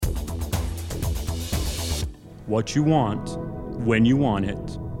what you want, when you want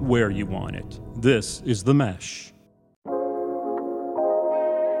it, where you want it. This is The Mesh.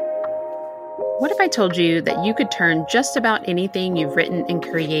 What if I told you that you could turn just about anything you've written and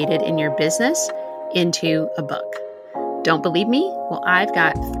created in your business into a book? Don't believe me? Well, I've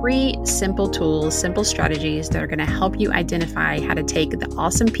got 3 simple tools, simple strategies that are going to help you identify how to take the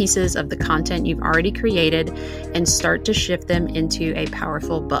awesome pieces of the content you've already created and start to shift them into a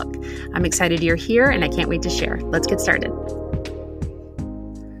powerful book. I'm excited you're here and I can't wait to share. Let's get started.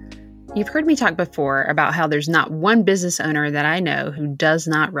 You've heard me talk before about how there's not one business owner that I know who does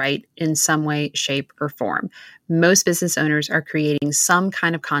not write in some way, shape, or form. Most business owners are creating some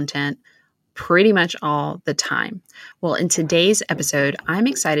kind of content pretty much all the time. Well, in today's episode, I'm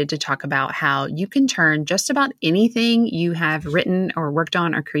excited to talk about how you can turn just about anything you have written or worked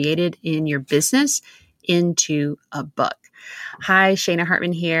on or created in your business into a book. Hi, Shana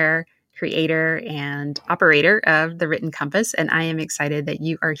Hartman here, creator and operator of The Written Compass, and I am excited that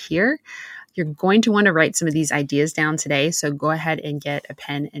you are here. You're going to want to write some of these ideas down today, so go ahead and get a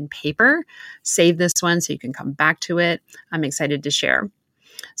pen and paper. Save this one so you can come back to it. I'm excited to share.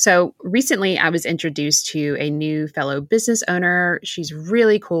 So recently I was introduced to a new fellow business owner. She's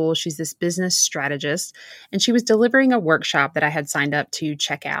really cool. She's this business strategist, and she was delivering a workshop that I had signed up to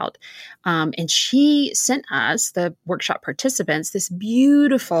check out. And she sent us, the workshop participants, this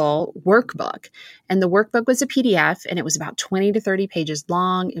beautiful workbook. And the workbook was a PDF, and it was about 20 to 30 pages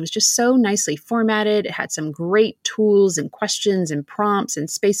long. It was just so nicely formatted. It had some great tools and questions and prompts and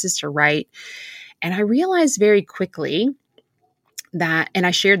spaces to write. And I realized very quickly that, and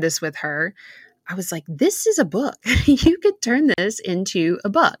I shared this with her, I was like, this is a book. You could turn this into a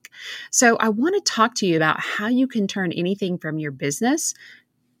book. So I want to talk to you about how you can turn anything from your business,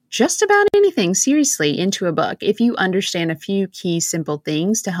 just about anything, seriously, into a book. If you understand a few key simple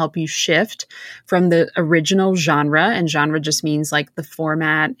things to help you shift from the original genre, and genre just means like the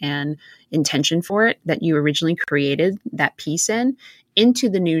format and intention for it that you originally created that piece in, into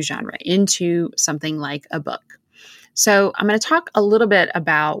the new genre, into something like a book. So I'm going to talk a little bit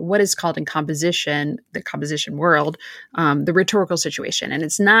about what is called in composition, the composition world, the rhetorical situation. And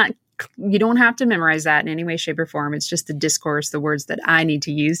it's not, you don't have to memorize that in any way, shape, or form. It's just the discourse, the words that I need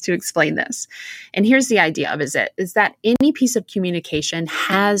to use to explain this. And here's the idea of it, is that any piece of communication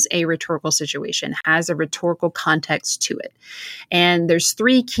has a rhetorical situation, has a rhetorical context to it. And there's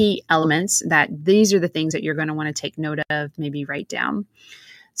 3 key elements that these are the things that you're going to want to take note of, maybe write down.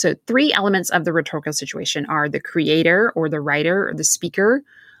 So 3 elements of the rhetorical situation are the creator or the writer or the speaker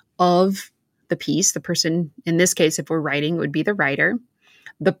of the piece. The person, in this case, if we're writing, would be the writer.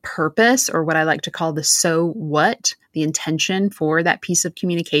 The purpose, or what I like to call the so what, the intention for that piece of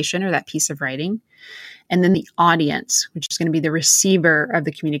communication or that piece of writing. And then the audience, which is going to be the receiver of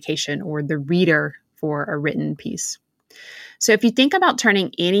the communication or the reader for a written piece. So if you think about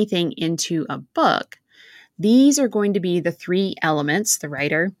turning anything into a book, these are going to be the 3 elements, the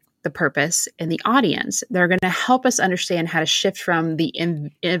writer, the purpose, and the audience. They're going to help us understand how to shift from the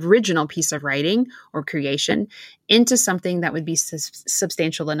original piece of writing or creation into something that would be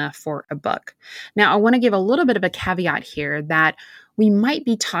substantial enough for a book. Now, I want to give a little bit of a caveat here that we might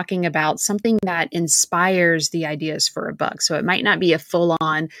be talking about something that inspires the ideas for a book. So it might not be a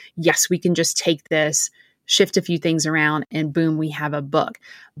full-on, yes, we can just take this, shift a few things around, and boom, we have a book.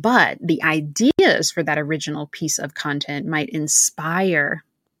 But the ideas for that original piece of content might inspire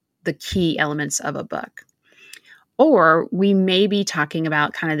the key elements of a book. Or we may be talking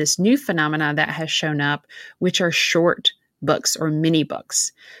about kind of this new phenomena that has shown up, which are short books or mini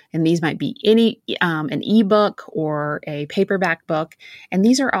books. And these might be an ebook or a paperback book. And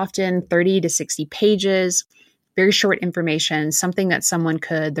these are often 30 to 60 pages, very short information, something that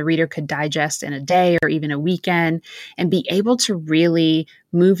the reader could digest in a day or even a weekend and be able to really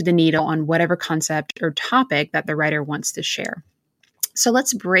move the needle on whatever concept or topic that the writer wants to share. So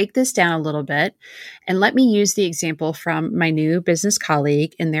let's break this down a little bit and let me use the example from my new business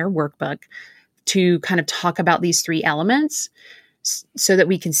colleague in their workbook to kind of talk about these 3 elements so that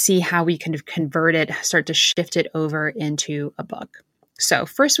we can see how we can convert it, start to shift it over into a book. So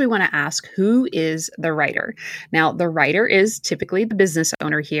first we want to ask, who is the writer? Now, the writer is typically the business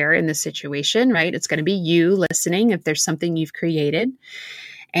owner here in this situation, right? It's going to be you listening if there's something you've created.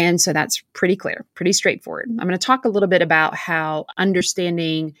 And so that's pretty clear, pretty straightforward. I'm going to talk a little bit about how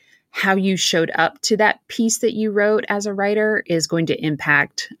understanding how you showed up to that piece that you wrote as a writer is going to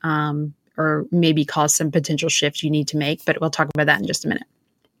impact or maybe cause some potential shift you need to make, but we'll talk about that in just a minute.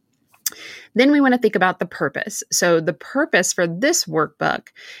 Then we want to think about the purpose. So the purpose for this workbook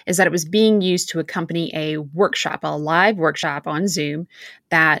is that it was being used to accompany a workshop, a live workshop on Zoom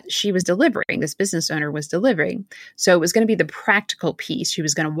that she was delivering, this business owner was delivering. So it was going to be the practical piece. She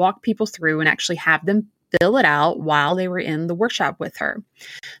was going to walk people through and actually have them fill it out while they were in the workshop with her.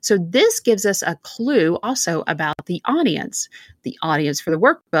 So this gives us a clue also about the audience. The audience for the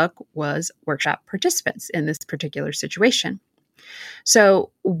workbook was workshop participants in this particular situation.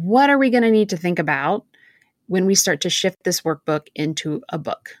 So what are we going to need to think about when we start to shift this workbook into a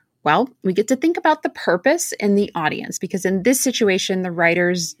book? Well, we get to think about the purpose and the audience, because in this situation, the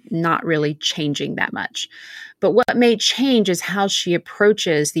writer's not really changing that much. But what may change is how she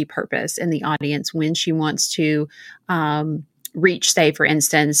approaches the purpose and the audience when she wants to reach, say, for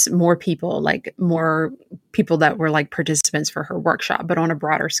instance, more people that were like participants for her workshop, but on a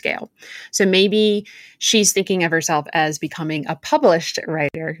broader scale. So maybe she's thinking of herself as becoming a published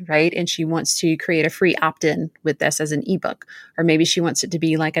writer, right? And she wants to create a free opt-in with this as an ebook. Or maybe she wants it to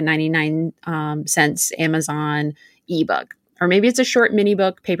be like a 99 cents Amazon ebook. Or maybe it's a short mini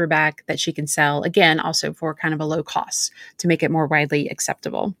book paperback that she can sell, again, also for kind of a low cost to make it more widely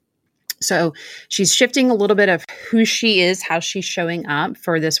acceptable. So she's shifting a little bit of who she is, how she's showing up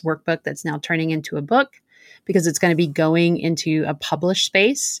for this workbook that's now turning into a book, because it's going to be going into a published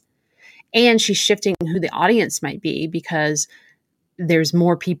space. And she's shifting who the audience might be, because there's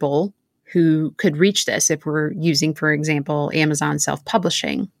more people who could reach this if we're using, for example, Amazon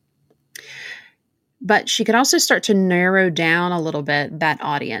self-publishing. But she could also start to narrow down a little bit that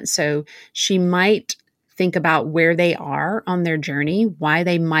audience. So she might think about where they are on their journey, why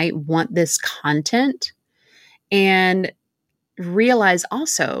they might want this content, and realize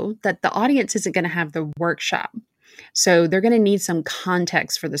also that the audience isn't going to have the workshop. So they're going to need some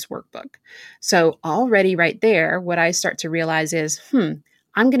context for this workbook. So already right there, what I start to realize is,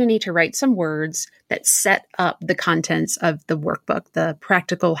 I'm going to need to write some words that set up the contents of the workbook, the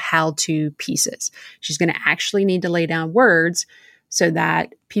practical how-to pieces. She's going to actually need to lay down words so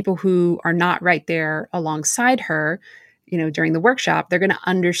that people who are not right there alongside her, during the workshop, they're going to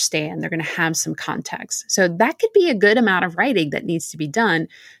understand, they're going to have some context. So that could be a good amount of writing that needs to be done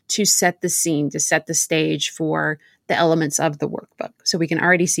to set the scene, to set the stage for the elements of the workbook. So we can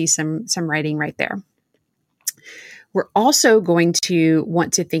already see some writing right there. We're also going to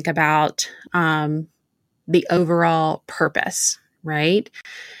want to think about the overall purpose, right?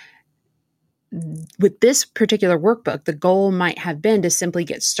 With this particular workbook, the goal might have been to simply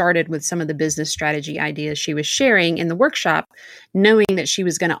get started with some of the business strategy ideas she was sharing in the workshop, knowing that she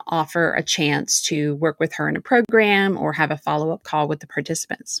was going to offer a chance to work with her in a program or have a follow-up call with the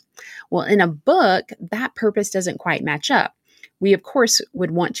participants. Well, in a book, that purpose doesn't quite match up. We, of course,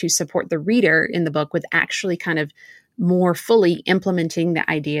 would want to support the reader in the book with actually kind of more fully implementing the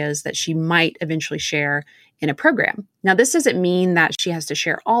ideas that she might eventually share in a program. Now, this doesn't mean that she has to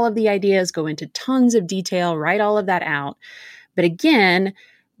share all of the ideas, go into tons of detail, write all of that out. But again,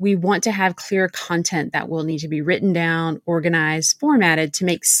 we want to have clear content that will need to be written down, organized, formatted to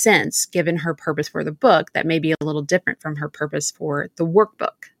make sense given her purpose for the book that may be a little different from her purpose for the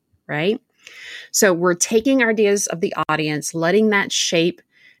workbook, right? So we're taking ideas of the audience, letting that shape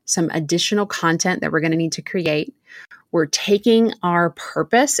some additional content that we're going to need to create. We're taking our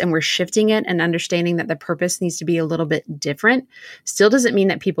purpose and we're shifting it and understanding that the purpose needs to be a little bit different. Still doesn't mean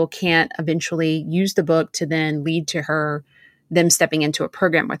that people can't eventually use the book to then lead to them stepping into a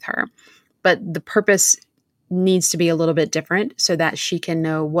program with her. But the purpose needs to be a little bit different so that she can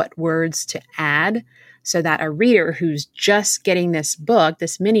know what words to add, so that a reader who's just getting this book,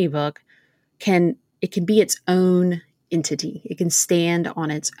 this mini book, it can be its own entity. It can stand on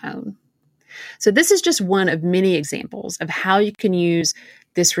its own. So this is just one of many examples of how you can use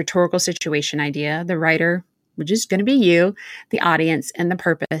this rhetorical situation idea, the writer, which is going to be you, the audience, and the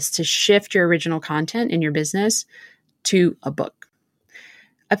purpose to shift your original content in your business to a book.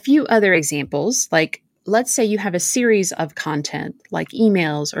 A few other examples, like let's say you have a series of content like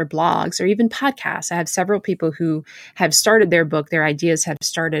emails or blogs or even podcasts. I have several people who have started their book. Their ideas have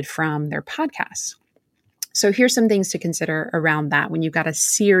started from their podcasts. So here's some things to consider around that when you've got a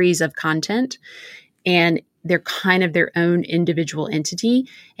series of content and they're kind of their own individual entity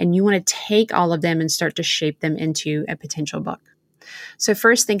and you want to take all of them and start to shape them into a potential book. So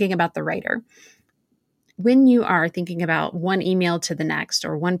first, thinking about the writer. When you are thinking about one email to the next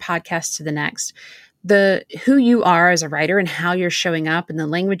or one podcast to the next, who you are as a writer and how you're showing up and the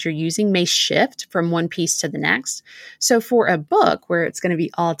language you're using may shift from one piece to the next. So for a book where it's going to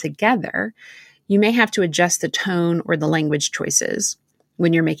be all together, you may have to adjust the tone or the language choices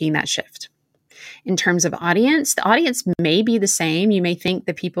when you're making that shift. In terms of audience, the audience may be the same. You may think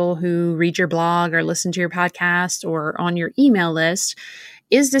the people who read your blog or listen to your podcast or on your email list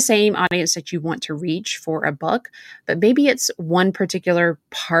is the same audience that you want to reach for a book, but maybe it's one particular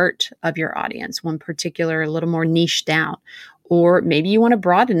part of your audience, one particular, a little more niche down. Or maybe you want to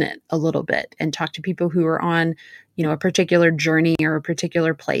broaden it a little bit and talk to people who are on, a particular journey or a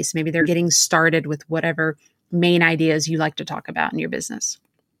particular place. Maybe they're getting started with whatever main ideas you like to talk about in your business.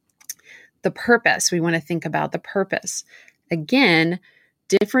 The purpose, we want to think about the purpose. Again,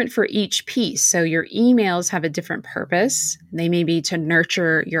 different for each piece. So your emails have a different purpose. They may be to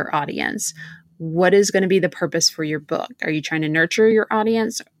nurture your audience. What is going to be the purpose for your book? Are you trying to nurture your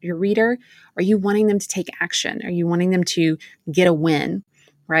audience, your reader? Are you wanting them to take action? Are you wanting them to get a win,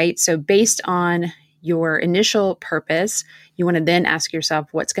 right? So based on your initial purpose, you want to then ask yourself,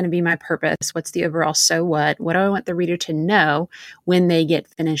 what's going to be my purpose? What's the overall so what? What do I want the reader to know when they get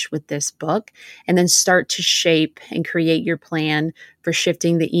finished with this book? And then start to shape and create your plan for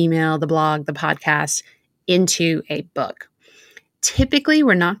shifting the email, the blog, the podcast into a book. Typically,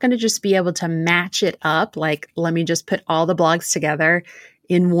 we're not going to just be able to match it up. Like, let me just put all the blogs together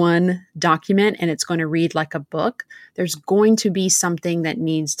in one document and it's going to read like a book. There's going to be something that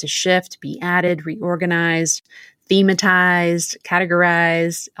needs to shift, be added, reorganized, thematized,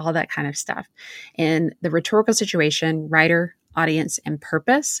 categorized, all that kind of stuff. And the rhetorical situation, writer, audience, and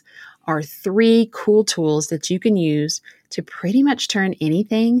purpose are 3 cool tools that you can use to pretty much turn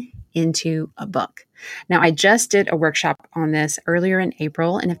anything into a book. Now, I just did a workshop on this earlier in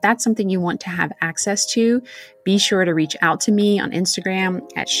April, and if that's something you want to have access to, be sure to reach out to me on Instagram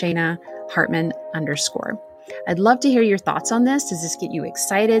at Shana Hartman _. I'd love to hear your thoughts on this. Does this get you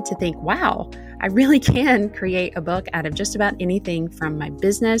excited to think, wow, I really can create a book out of just about anything from my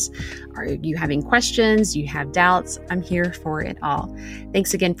business? Are you having questions? Do you have doubts? I'm here for it all.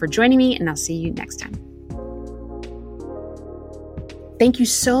 Thanks again for joining me, and I'll see you next time. Thank you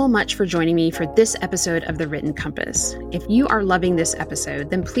so much for joining me for this episode of The Written Compass. If you are loving this episode,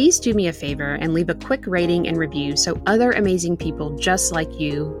 then please do me a favor and leave a quick rating and review so other amazing people just like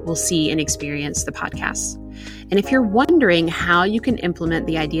you will see and experience the podcast. And if you're wondering how you can implement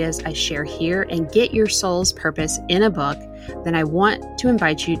the ideas I share here and get your soul's purpose in a book, then I want to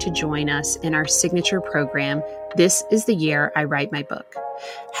invite you to join us in our signature program, This is the Year I Write My Book.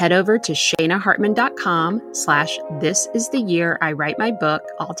 Head over to shanahartman.com/This is the Year I Write My Book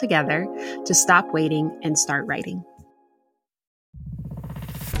all together to stop waiting and start writing.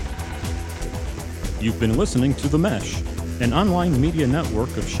 You've been listening to The Mesh, an online media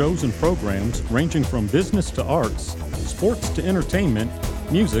network of shows and programs ranging from business to arts, sports to entertainment,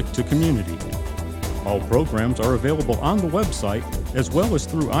 music to community. All programs are available on the website as well as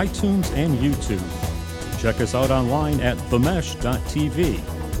through iTunes and YouTube. Check us out online at themesh.tv.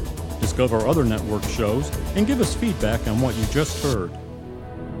 Discover other network shows and give us feedback on what you just heard.